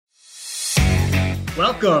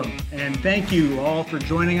Welcome, and thank you all for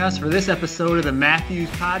joining us for this episode of the Matthews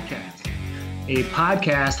Podcast, a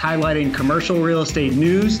podcast highlighting commercial real estate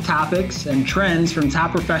news, topics, and trends from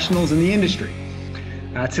top professionals in the industry.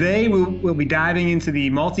 Today, we'll be diving into the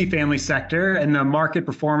multifamily sector and the market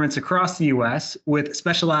performance across the U.S. with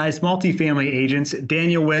specialized multifamily agents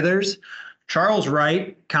Daniel Withers, Charles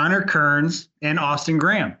Wright, Connor Kearns, and Austin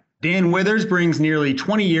Graham. Dan Withers brings nearly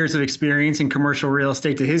 20 years of experience in commercial real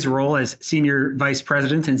estate to his role as Senior Vice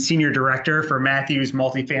President and Senior Director for Matthews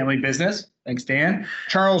Multifamily Business. Thanks, Dan.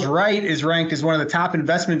 Charles Wright is ranked as one of the top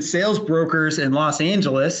investment sales brokers in Los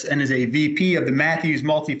Angeles and is a VP of the Matthews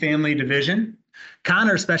Multifamily Division.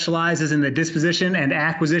 Connor specializes in the disposition and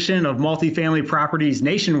acquisition of multifamily properties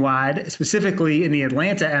nationwide, specifically in the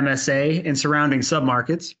Atlanta MSA and surrounding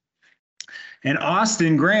submarkets. And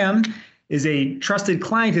Austin Graham is a trusted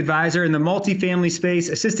client advisor in the multifamily space,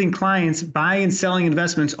 assisting clients buying and selling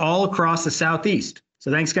investments all across the Southeast. So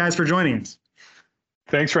thanks, guys, for joining us.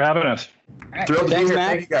 Thanks for having us. Right. Thrilled to be here.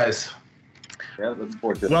 Thank you, guys. Yeah, looking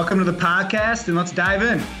forward to it. Welcome to the podcast, and let's dive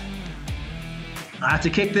in. To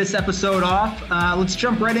kick this episode off, let's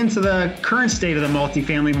jump right into the current state of the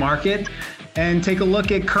multifamily market and take a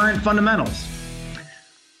look at current fundamentals.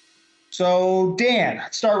 So, Dan,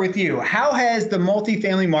 let's start with you. How has the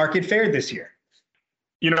multifamily market fared this year?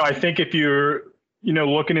 I think if you're,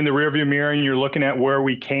 looking in the rearview mirror and you're looking at where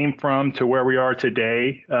we came from to where we are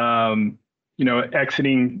today, exiting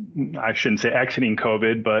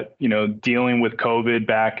COVID, but, dealing with COVID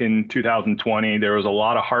back in 2020, there was a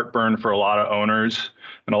lot of heartburn for a lot of owners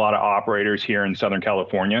and a lot of operators here in Southern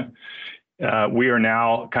California. We are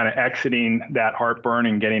now kind of exiting that heartburn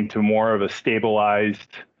and getting to more of a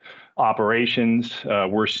stabilized operations.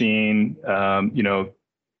 We're seeing,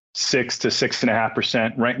 6 to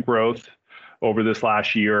 6.5% rent growth over this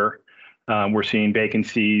last year. We're seeing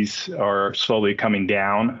vacancies are slowly coming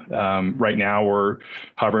down. Right now, we're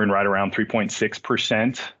hovering right around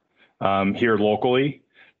 3.6% here locally.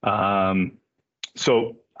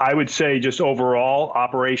 So I would say just overall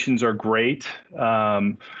operations are great.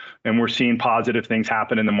 And we're seeing positive things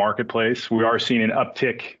happen in the marketplace. We are seeing an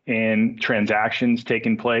uptick in transactions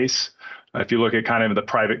taking place. If you look at kind of the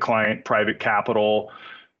private client, private capital,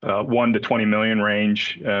 1 to 20 million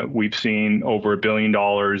range, we've seen over $1 billion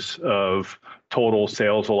of total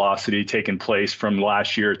sales velocity taking place from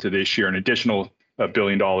last year to this year, an additional $1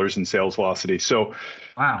 billion in sales velocity. So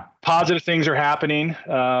wow, positive things are happening.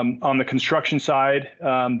 On the construction side,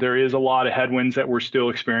 there is a lot of headwinds that we're still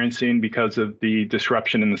experiencing because of the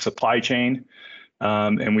disruption in the supply chain.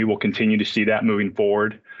 And we will continue to see that moving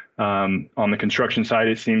forward. On the construction side,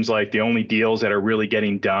 it seems like the only deals that are really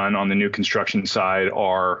getting done on the new construction side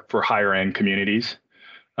are for higher end communities.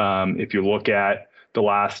 If you look at the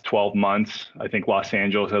last 12 months, I think Los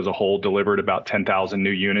Angeles as a whole delivered about 10,000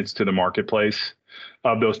 new units to the marketplace.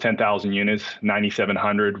 Of those 10,000 units,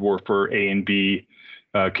 9,700 were for A and B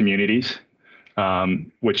communities,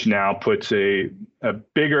 which now puts a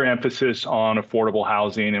bigger emphasis on affordable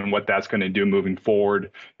housing and what that's going to do moving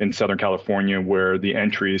forward in Southern California, where the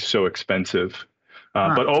entry is so expensive.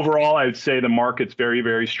 But overall, I'd say the market's very,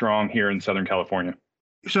 very strong here in Southern California.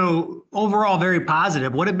 So overall, very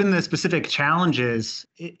positive. What have been the specific challenges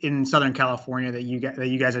in Southern California that you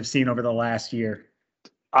guys have seen over the last year?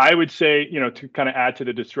 I would say, to kind of add to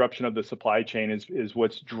the disruption of the supply chain is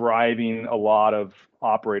what's driving a lot of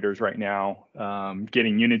operators right now,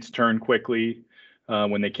 getting units turned quickly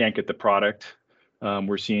when they can't get the product.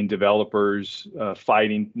 We're seeing developers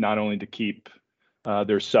fighting not only to keep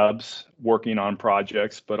their subs working on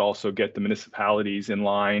projects, but also get the municipalities in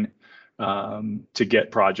line to get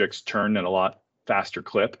projects turned at a lot faster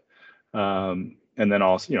clip. And then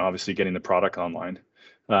also, obviously getting the product online.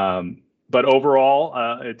 But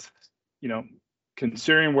overall, it's,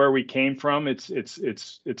 considering where we came from, it's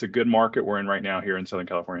a good market we're in right now here in Southern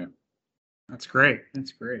California. That's great.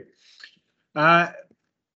 That's great.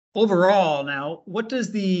 Overall, now, what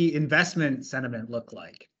does the investment sentiment look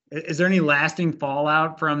like? Is there any lasting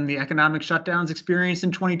fallout from the economic shutdowns experienced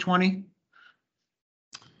in 2020?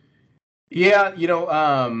 Yeah,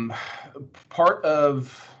 part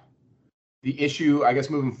of the issue, I guess,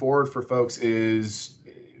 moving forward for folks is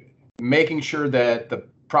making sure that the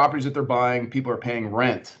properties that they're buying, people are paying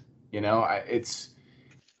rent. It's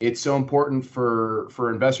so important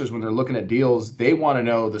for investors when they're looking at deals. They want to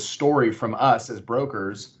know the story from us as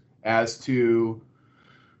brokers as to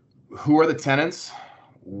who are the tenants,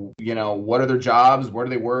 what are their jobs, where do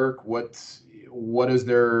they work, what is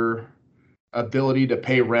their ability to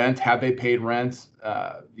pay rent, have they paid rent,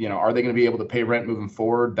 are they going to be able to pay rent moving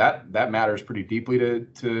forward? That matters pretty deeply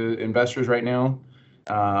to investors right now.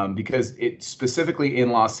 because it specifically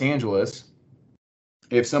in Los Angeles,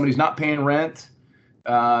 if somebody's not paying rent,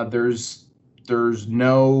 there's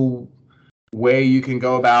no way you can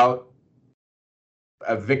go about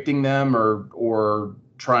evicting them or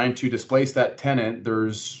trying to displace that tenant.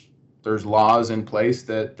 There's laws in place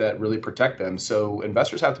that really protect them. So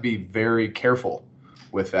investors have to be very careful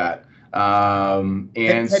with that.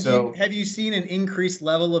 Have you seen an increased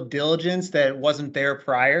level of diligence that wasn't there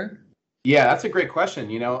prior? Yeah, that's a great question.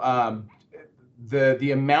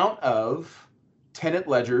 The amount of tenant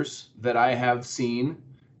ledgers that I have seen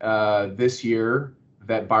this year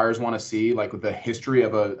that buyers want to see, like with the history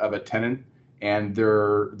of a tenant and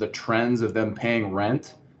the trends of them paying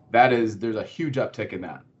rent, there's a huge uptick in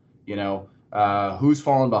that. Who's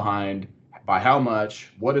fallen behind, by how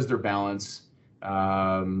much, what is their balance,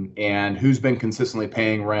 and who's been consistently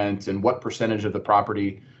paying rent, and what percentage of the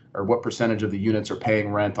property or what percentage of the units are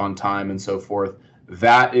paying rent on time and so forth.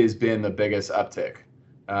 That has been the biggest uptick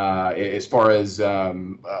as far as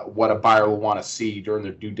what a buyer will want to see during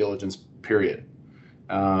their due diligence period.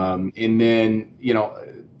 And then,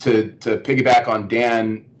 to piggyback on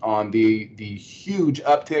Dan on the huge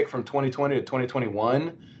uptick from 2020 to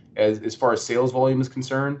 2021 as far as sales volume is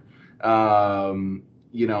concerned,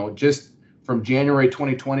 just from January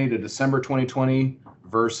 2020 to December 2020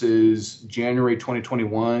 versus January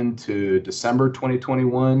 2021 to December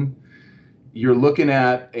 2021, you're looking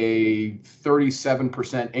at a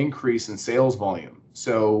 37% increase in sales volume.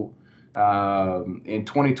 So in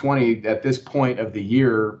 2020, at this point of the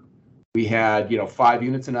year, we had 5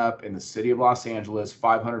 units and up in the city of Los Angeles,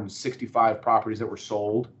 565 properties that were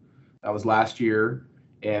sold. That was last year.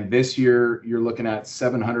 And this year, you're looking at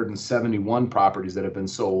 771 properties that have been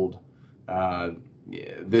sold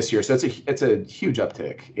this year. So it's a huge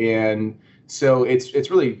uptick. And so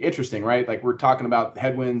it's really interesting, right? Like, we're talking about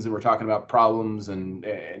headwinds and we're talking about problems and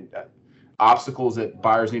obstacles that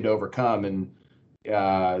buyers need to overcome. And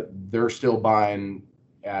they're still buying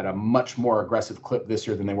at a much more aggressive clip this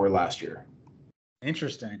year than they were last year.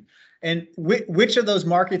 Interesting. And which of those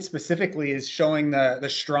markets specifically is showing the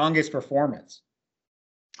strongest performance?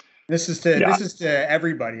 This is to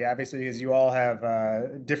everybody, obviously, because you all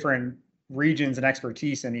have different regions and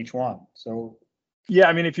expertise in each one. So, yeah,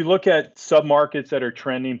 I mean, if you look at submarkets that are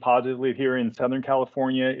trending positively here in Southern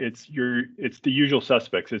California, it's the usual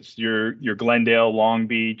suspects. It's your Glendale, Long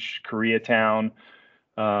Beach, Koreatown.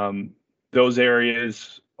 Those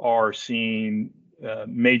areas are seeing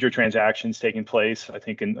major transactions taking place. I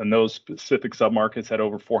think in those specific submarkets had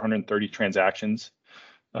over 430 transactions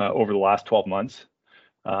over the last 12 months.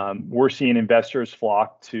 We're seeing investors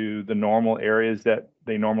flock to the normal areas that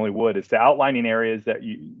they normally would. It's the outlining areas that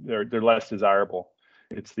they're less desirable.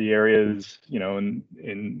 It's the areas,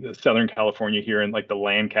 in Southern California here in like the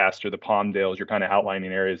Lancaster, the Palmdales, your kind of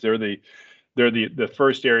outlining areas. They're the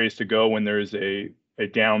first areas to go when there's a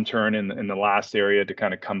downturn in the last area to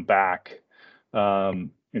kind of come back and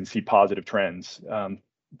see positive trends.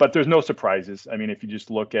 But there's no surprises. I mean, if you just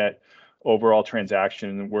look at overall transaction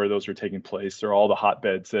and where those are taking place, they're all the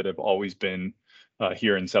hotbeds that have always been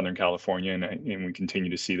here in Southern California, and we continue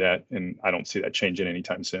to see that, and I don't see that changing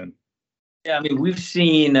anytime soon. Yeah, I mean, we've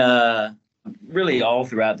seen really all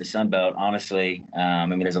throughout the Sun Belt, honestly. I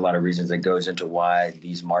mean, there's a lot of reasons that goes into why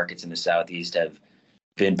these markets in the Southeast have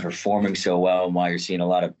been performing so well, and why you're seeing a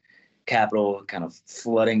lot of capital kind of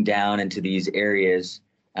flooding down into these areas.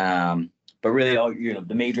 But really, all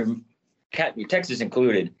the major, Texas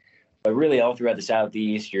included, but really all throughout the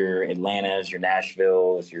Southeast, your Atlantas, your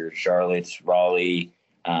Nashvilles, your Charlottes, Raleigh,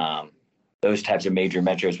 those types of major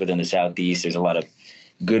metros within the Southeast. There's a lot of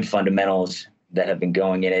good fundamentals that have been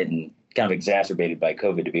going in it, and kind of exacerbated by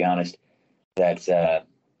COVID, to be honest. That's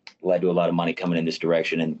led to a lot of money coming in this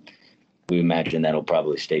direction, and we imagine that'll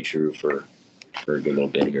probably stay true for a good little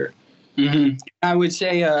bit here. Mm-hmm. I would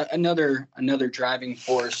say another driving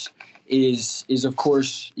force is of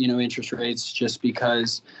course interest rates, just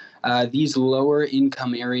because these lower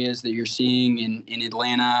income areas that you're seeing in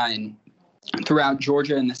Atlanta and throughout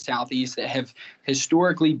Georgia and the Southeast that have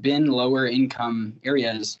historically been lower income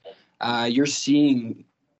areas, you're seeing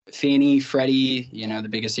Fannie, Freddie, the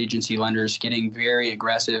biggest agency lenders, getting very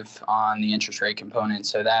aggressive on the interest rate component.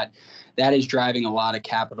 So that is driving a lot of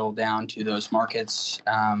capital down to those markets,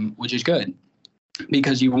 which is good,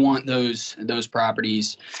 because you want those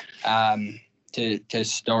properties to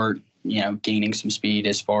start gaining some speed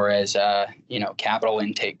as far as capital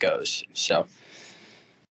intake goes. So,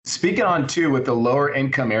 speaking on too with the lower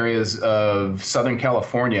income areas of Southern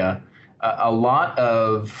California, a lot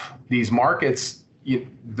of these markets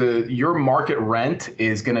your market rent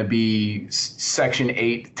is going to be Section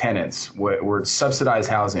 8 tenants, where it's subsidized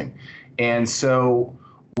housing. And so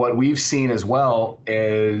what we've seen as well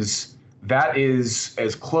is that is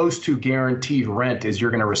as close to guaranteed rent as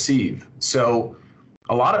you're going to receive. So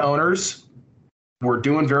a lot of owners were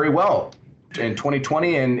doing very well in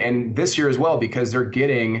 2020 and this year as well, because they're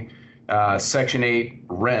getting Section 8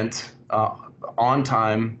 rent on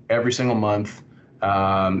time every single month.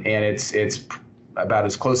 And it's about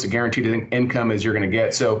as close to guaranteed income as you're going to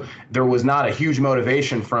get. So there was not a huge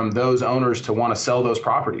motivation from those owners to want to sell those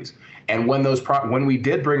properties. And when we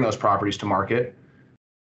did bring those properties to market,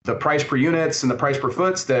 the price per units and the price per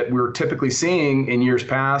foots that we're typically seeing in years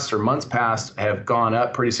past or months past have gone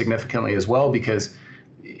up pretty significantly as well, because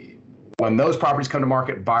when those properties come to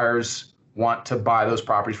market, buyers want to buy those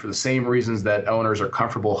properties for the same reasons that owners are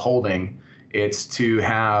comfortable holding. It's to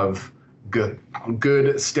have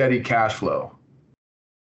good steady cash flow.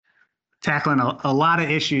 Tackling a lot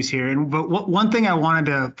of issues here, but one thing I wanted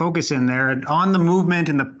to focus in there on the movement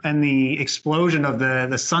and the explosion of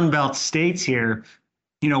the Sun Belt states here.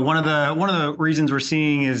 One of the reasons we're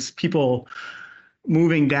seeing is people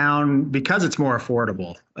moving down because it's more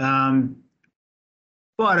affordable.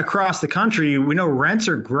 But across the country, we know rents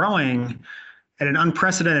are growing at an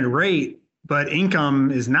unprecedented rate, but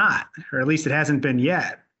income is not, or at least it hasn't been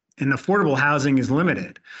yet, and affordable housing is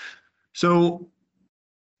limited. So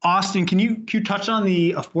Austin, can you touch on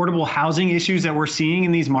the affordable housing issues that we're seeing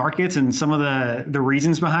in these markets and some of the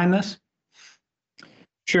reasons behind this?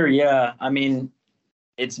 Sure. Yeah. I mean,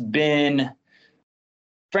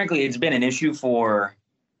 frankly, it's been an issue for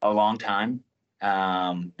a long time.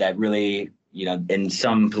 That really, in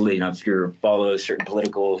some, if you follow certain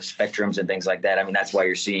political spectrums and things like that, I mean, that's why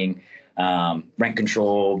you're seeing rent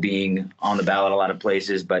control being on the ballot a lot of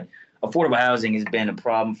places. But affordable housing has been a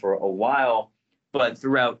problem for a while. But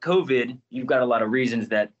throughout COVID, you've got a lot of reasons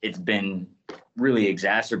that it's been really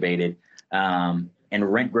exacerbated. And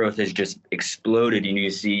rent growth has just exploded. You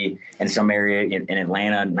see in some area in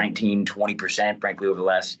Atlanta, 19, 20%, frankly, over the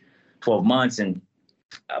last 12 months. And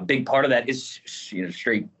a big part of that is,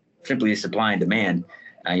 simply supply and demand.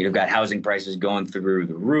 You've got housing prices going through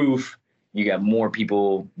the roof. You got more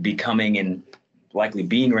people becoming and likely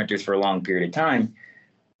being renters for a long period of time.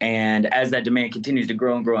 And as that demand continues to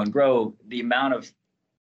grow and grow and grow, the amount of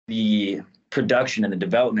the production and the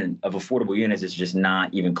development of affordable units is just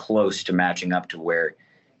not even close to matching up to where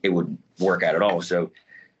it would work out at all. So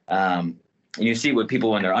you see what people,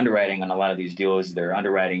 when they're underwriting on a lot of these deals, they're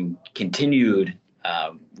underwriting continued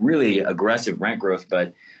really aggressive rent growth,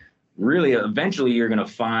 but really eventually you're going to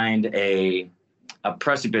find a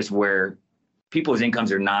precipice where people's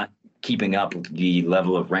incomes are not keeping up with the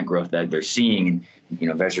level of rent growth that they're seeing, and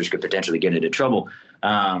investors could potentially get into trouble.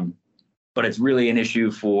 But it's really an issue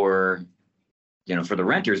for the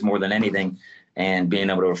renters more than anything, and being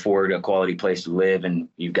able to afford a quality place to live. And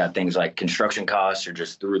you've got things like construction costs are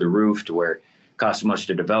just through the roof to where it costs so much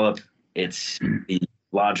to develop. It's the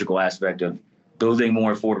logical aspect of building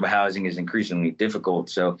more affordable housing is increasingly difficult.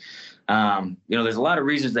 So, there's a lot of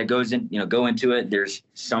reasons that go into it. There's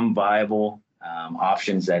some viable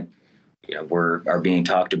options that are being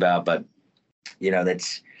talked about, but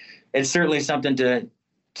it's certainly something to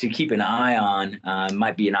keep an eye on.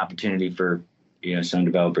 Might be an opportunity for some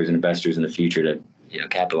developers and investors in the future to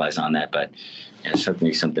capitalize on that, but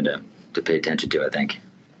certainly something to pay attention to, I think.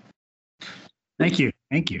 Thank you.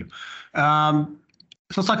 So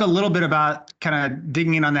let's talk a little bit about kind of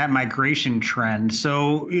digging in on that migration trend.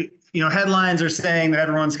 So headlines are saying that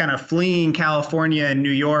everyone's kind of fleeing California and New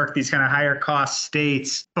York, these kind of higher cost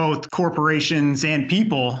states, both corporations and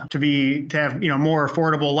people, to have more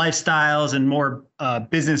affordable lifestyles and more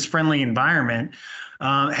business friendly environment.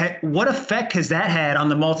 What effect has that had on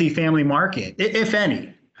the multifamily market, if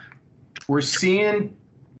any? We're seeing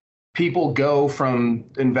people go from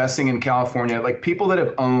investing in California, like people that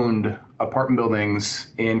have owned apartment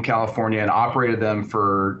buildings in California and operated them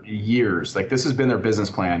for years. Like, this has been their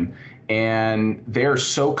business plan, and they're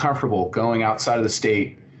so comfortable going outside of the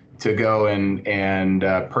state to go and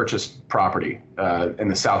purchase property in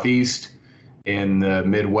the Southeast, in the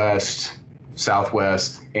Midwest,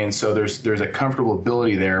 Southwest. And so there's a comfortable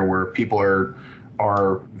ability there where people are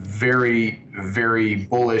very, very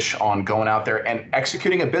bullish on going out there and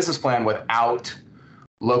executing a business plan without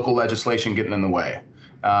local legislation getting in the way.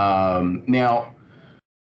 Now,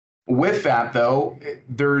 with that though,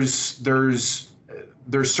 there's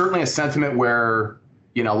certainly a sentiment where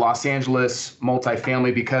Los Angeles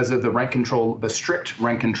multifamily, because of the strict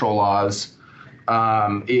rent control laws,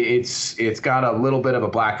 it's got a little bit of a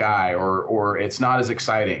black eye, or it's not as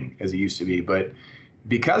exciting as it used to be. But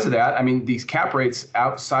because of that, I mean, these cap rates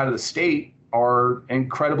outside of the state are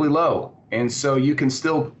incredibly low. And so you can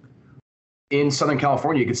still, in Southern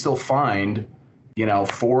California, you can still find,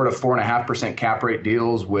 4 to 4.5% cap rate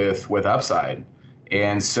deals with upside.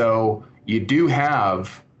 And so you do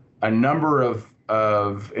have a number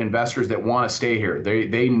of investors that want to stay here.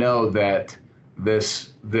 They know that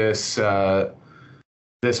this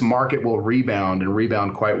market will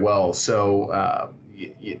rebound quite well. So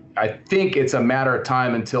I think it's a matter of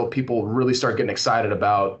time until people really start getting excited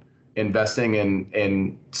about investing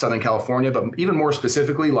in Southern California, but even more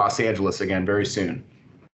specifically, Los Angeles again very soon.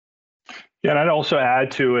 Yeah, and I'd also add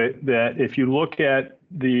to it that if you look at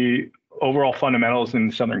the overall fundamentals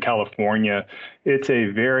in Southern California, it's a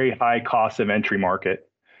very high cost of entry market.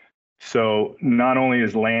 So not only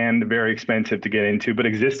is land very expensive to get into, but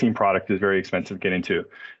existing product is very expensive to get into.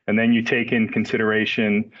 And then you take in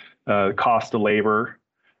consideration cost of labor,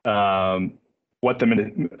 what the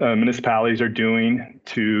municipalities are doing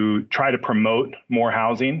to try to promote more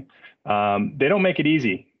housing. They don't make it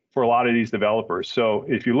easy for a lot of these developers. So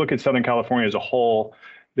if you look at Southern California as a whole,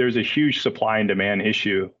 there's a huge supply and demand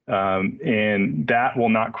issue, and that will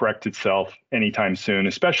not correct itself anytime soon,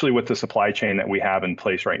 especially with the supply chain that we have in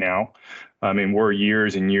place right now. I mean, we're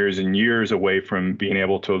years and years and years away from being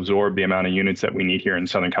able to absorb the amount of units that we need here in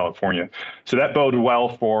Southern California. So that bodes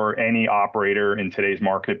well for any operator in today's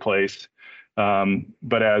marketplace.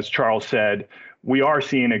 But as Charles said, we are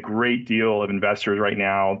seeing a great deal of investors right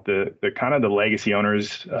now, the kind of the legacy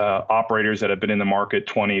owners, operators that have been in the market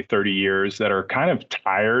 20, 30 years that are kind of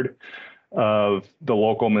tired of the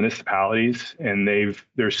local municipalities, and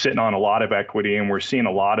they're sitting on a lot of equity, and we're seeing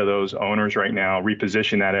a lot of those owners right now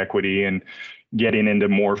reposition that equity and getting into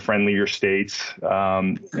more friendlier states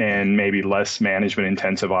and maybe less management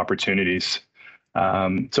intensive opportunities.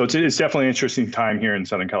 So it's definitely an interesting time here in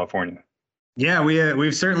Southern California. Yeah,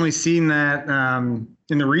 we've certainly seen that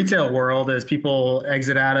in the retail world as people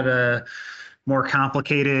exit out of the more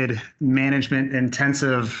complicated management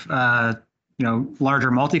intensive,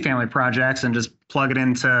 larger multifamily projects and just plug it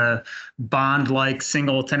into bond-like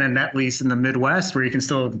single tenant net lease in the Midwest where you can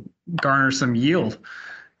still garner some yield.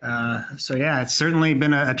 So yeah, it's certainly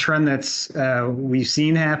been a trend that's we've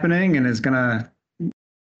seen happening and is going to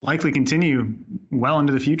likely continue well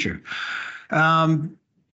into the future.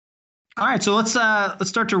 All right, so let's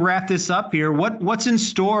start to wrap this up here. What's in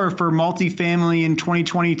store for multifamily in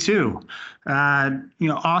 2022?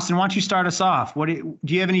 Austin, why don't you start us off? Do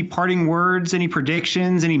you have any parting words, any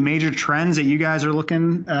predictions, any major trends that you guys are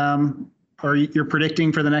looking or you're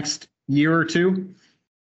predicting for the next year or two?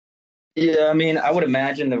 Yeah, I mean, I would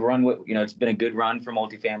imagine the run. It's been a good run for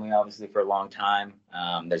multifamily, obviously, for a long time.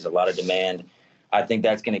 There's a lot of demand. I think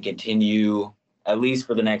that's going to continue at least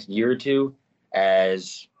for the next year or two,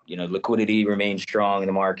 as liquidity remains strong in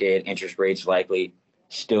the market. Interest rates likely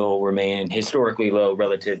still remain historically low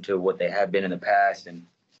relative to what they have been in the past, and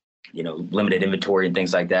limited inventory and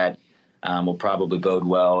things like that will probably bode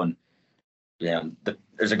well. And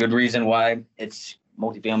there's a good reason why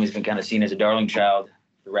multifamily has been kind of seen as a darling child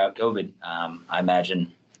throughout COVID. I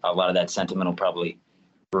imagine a lot of that sentiment will probably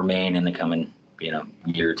remain in the coming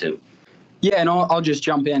year or two. Yeah, and I'll just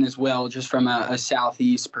jump in as well, just from a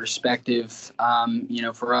Southeast perspective.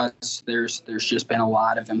 For us, there's just been a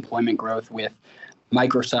lot of employment growth with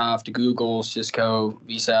Microsoft, Google, Cisco,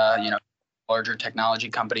 Visa, larger technology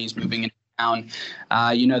companies moving into town.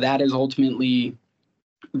 That is ultimately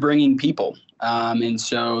bringing people. And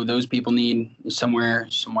so those people need somewhere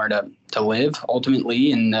to live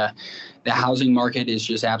ultimately. And the housing market is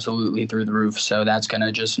just absolutely through the roof. So that's going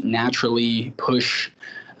to just naturally push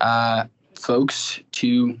folks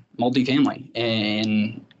to multifamily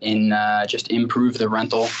and just improve the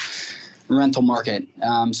rental market.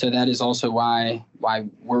 So that is also why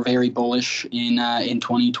we're very bullish in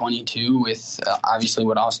 2022 with obviously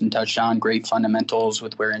what Austin touched on, great fundamentals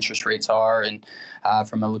with where interest rates are and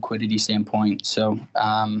from a liquidity standpoint. So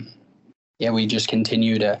we just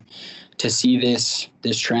continue to see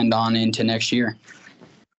this trend on into next year.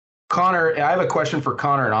 Connor, I have a question for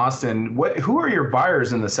Connor and Austin. Who are your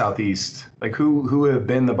buyers in the Southeast? Like who have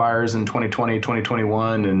been the buyers in 2020,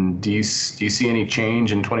 2021, and do you see any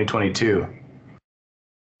change in 2022?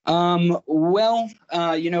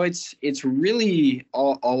 It's really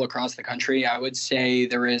all across the country. I would say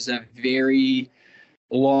there is a very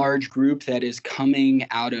large group that is coming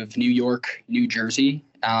out of New York, New Jersey.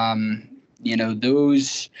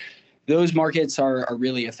 Those those markets are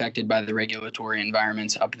really affected by the regulatory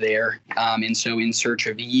environments up there. And so in search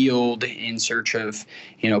of yield, in search of,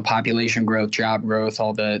 population growth, job growth,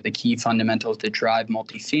 all the key fundamentals that drive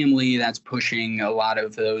multifamily, that's pushing a lot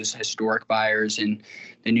of those historic buyers in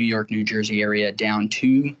the New York, New Jersey area down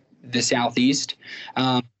to the Southeast.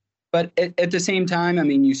 But at the same time,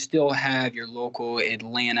 you still have your local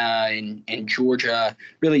Atlanta and Georgia,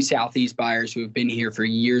 really Southeast buyers who have been here for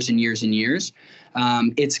years and years and years.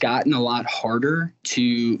 It's gotten a lot harder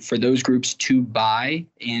for those groups to buy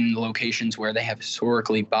in locations where they have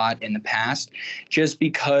historically bought in the past, just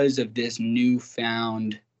because of this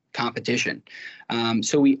newfound competition.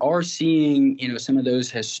 So we are seeing, some of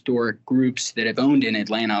those historic groups that have owned in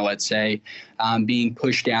Atlanta, let's say, being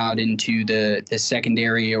pushed out into the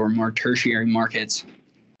secondary or more tertiary markets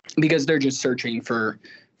because they're just searching for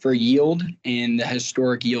yield and the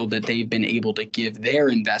historic yield that they've been able to give their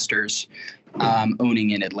investors owning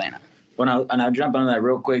in Atlanta. Well, I'll jump on that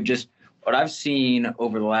real quick. Just what I've seen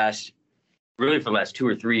over for the last 2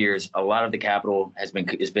 or 3 years, a lot of the capital has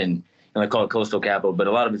been I call it coastal capital, but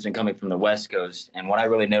a lot of it's been coming from the West Coast. And what I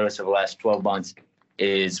really noticed over the last 12 months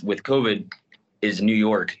is with COVID is New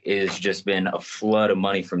York is just been a flood of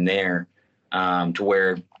money from there, to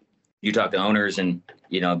where you talk to owners and,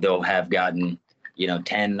 they'll have gotten,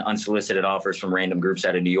 10 unsolicited offers from random groups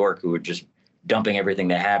out of New York who are just dumping everything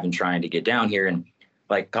they have and trying to get down here. And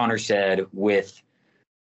like Connor said,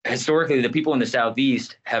 historically, the people in the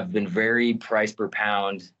Southeast have been very price per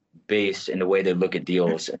pound based in the way they look at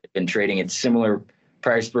deals. They've been trading at similar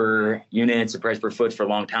price per units, price per foot for a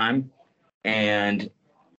long time. And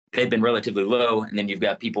they've been relatively low. And then you've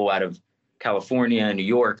got people out of California and New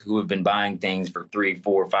York who have been buying things for $300,000,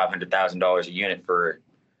 $400,000, $500,000 a unit for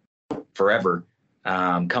forever,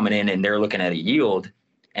 coming in, and they're looking at a yield.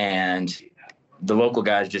 And the local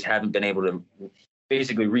guys just haven't been able to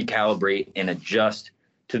basically recalibrate and adjust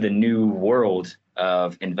to the new world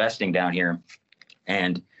of investing down here.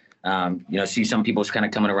 And see some people's kind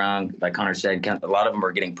of coming around, like Connor said, a lot of them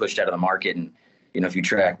are getting pushed out of the market. And, if you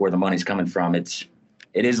track where the money's coming from, it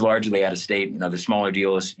is largely out of state. The smaller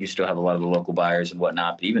deals, you still have a lot of the local buyers and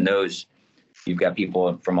whatnot. But even those, you've got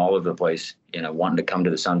people from all over the place, wanting to come to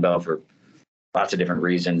the Sun Belt for lots of different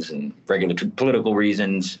reasons and regular political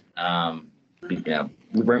reasons, rent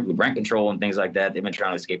control and things like that. They've been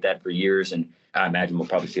trying to escape that for years. And I imagine we'll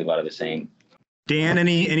probably see a lot of the same. Dan,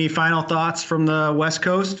 any final thoughts from the West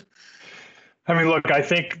Coast? Look, I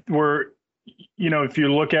think if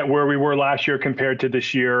you look at where we were last year compared to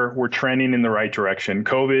this year, we're trending in the right direction.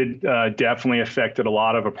 COVID definitely affected a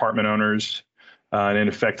lot of apartment owners and it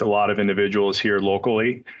affected a lot of individuals here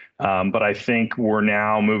locally. But I think we're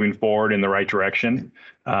now moving forward in the right direction.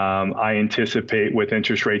 I anticipate with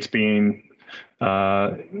interest rates being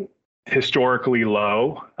historically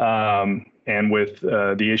low, and with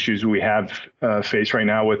the issues we have faced right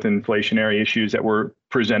now with inflationary issues that were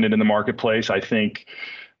presented in the marketplace, I think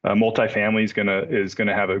multifamily is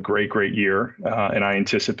gonna have a great year. And I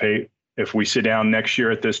anticipate if we sit down next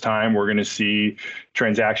year at this time, we're going to see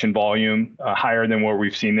transaction volume higher than what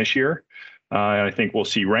we've seen this year. And I think we'll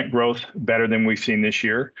see rent growth better than we've seen this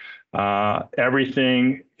year.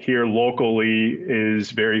 Everything here locally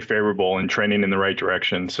is very favorable and trending in the right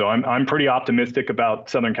direction. So I'm pretty optimistic about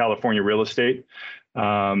Southern California real estate,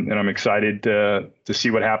 and I'm excited to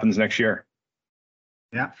see what happens next year.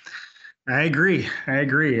 Yeah, I agree.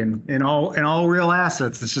 And in all real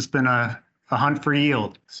assets, it's just been a hunt for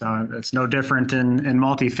yield. So it's no different in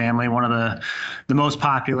multifamily, one of the most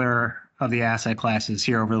popular of the asset classes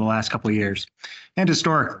here over the last couple of years and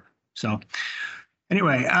historically. So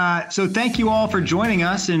anyway, so thank you all for joining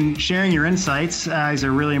us and sharing your insights. These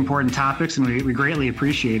are really important topics, and we greatly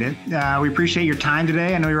appreciate it. We appreciate your time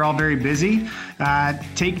today. I know you're all very busy.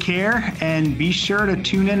 Take care and be sure to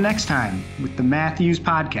tune in next time with the Matthews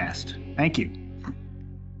Podcast. Thank you.